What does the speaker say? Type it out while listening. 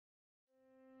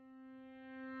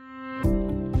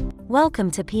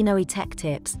Welcome to Pinoy Tech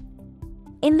Tips.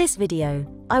 In this video,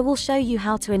 I will show you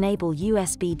how to enable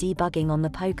USB debugging on the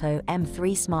POCO M3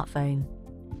 smartphone.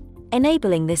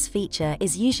 Enabling this feature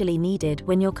is usually needed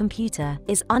when your computer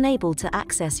is unable to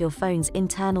access your phone's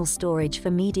internal storage for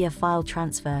media file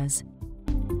transfers.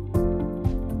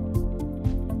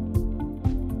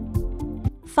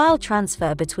 File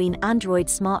transfer between Android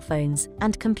smartphones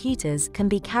and computers can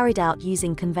be carried out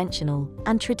using conventional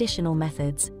and traditional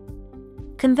methods.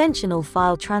 Conventional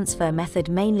file transfer method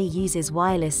mainly uses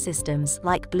wireless systems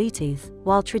like Bluetooth,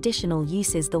 while traditional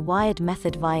uses the wired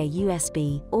method via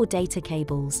USB or data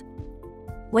cables.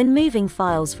 When moving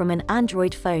files from an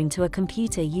Android phone to a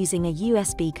computer using a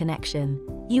USB connection,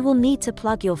 you will need to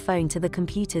plug your phone to the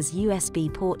computer's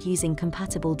USB port using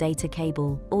compatible data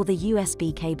cable or the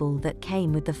USB cable that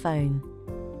came with the phone.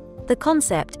 The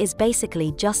concept is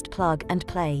basically just plug and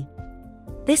play.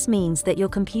 This means that your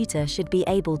computer should be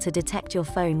able to detect your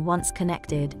phone once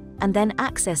connected, and then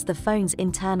access the phone's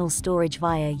internal storage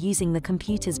via using the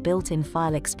computer's built-in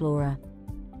file explorer.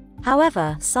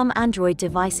 However, some Android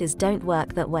devices don't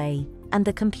work that way, and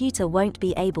the computer won't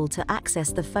be able to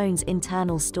access the phone's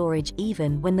internal storage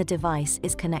even when the device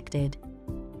is connected.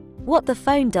 What the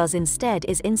phone does instead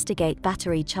is instigate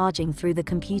battery charging through the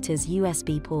computer's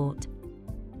USB port.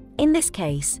 In this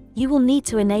case, you will need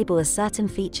to enable a certain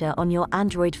feature on your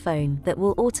Android phone that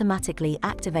will automatically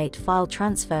activate file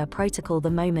transfer protocol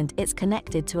the moment it's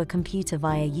connected to a computer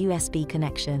via USB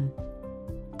connection.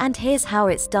 And here's how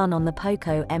it's done on the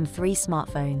POCO M3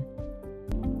 smartphone.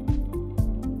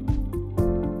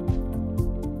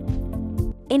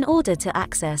 In order to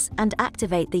access and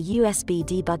activate the USB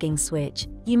debugging switch,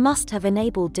 you must have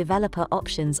enabled developer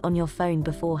options on your phone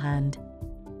beforehand.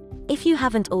 If you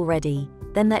haven't already,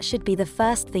 then that should be the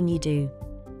first thing you do.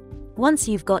 Once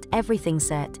you've got everything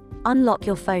set, unlock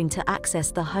your phone to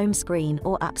access the home screen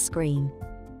or app screen.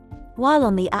 While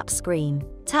on the app screen,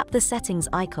 tap the settings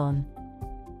icon.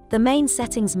 The main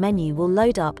settings menu will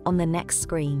load up on the next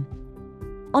screen.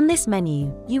 On this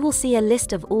menu, you will see a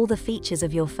list of all the features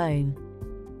of your phone.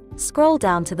 Scroll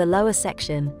down to the lower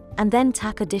section, and then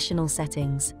tap Additional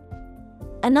Settings.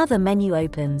 Another menu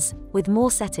opens, with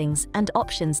more settings and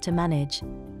options to manage.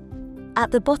 At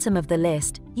the bottom of the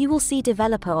list, you will see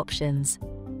Developer Options.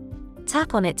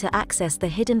 Tap on it to access the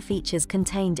hidden features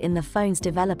contained in the phone's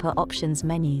Developer Options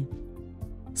menu.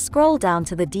 Scroll down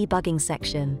to the Debugging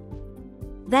section.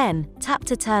 Then, tap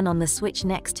to turn on the switch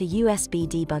next to USB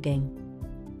debugging.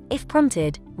 If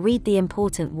prompted, read the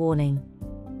important warning.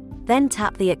 Then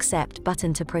tap the Accept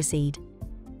button to proceed.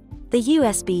 The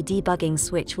USB debugging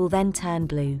switch will then turn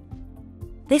blue.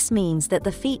 This means that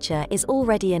the feature is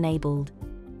already enabled.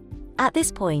 At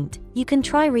this point, you can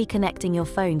try reconnecting your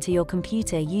phone to your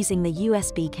computer using the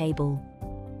USB cable.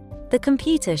 The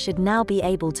computer should now be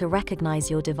able to recognize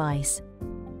your device.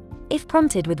 If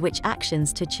prompted with which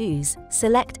actions to choose,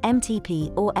 select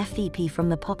MTP or FTP from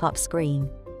the pop-up screen.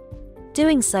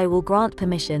 Doing so will grant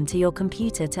permission to your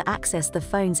computer to access the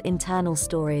phone's internal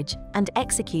storage and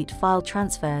execute file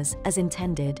transfers as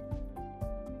intended.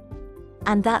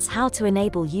 And that's how to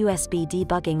enable USB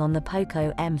debugging on the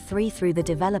POCO M3 through the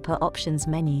Developer Options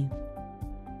menu.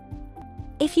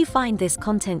 If you find this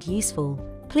content useful,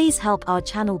 please help our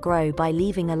channel grow by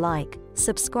leaving a like,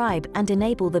 subscribe and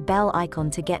enable the bell icon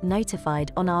to get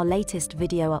notified on our latest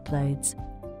video uploads.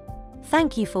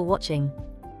 Thank you for watching.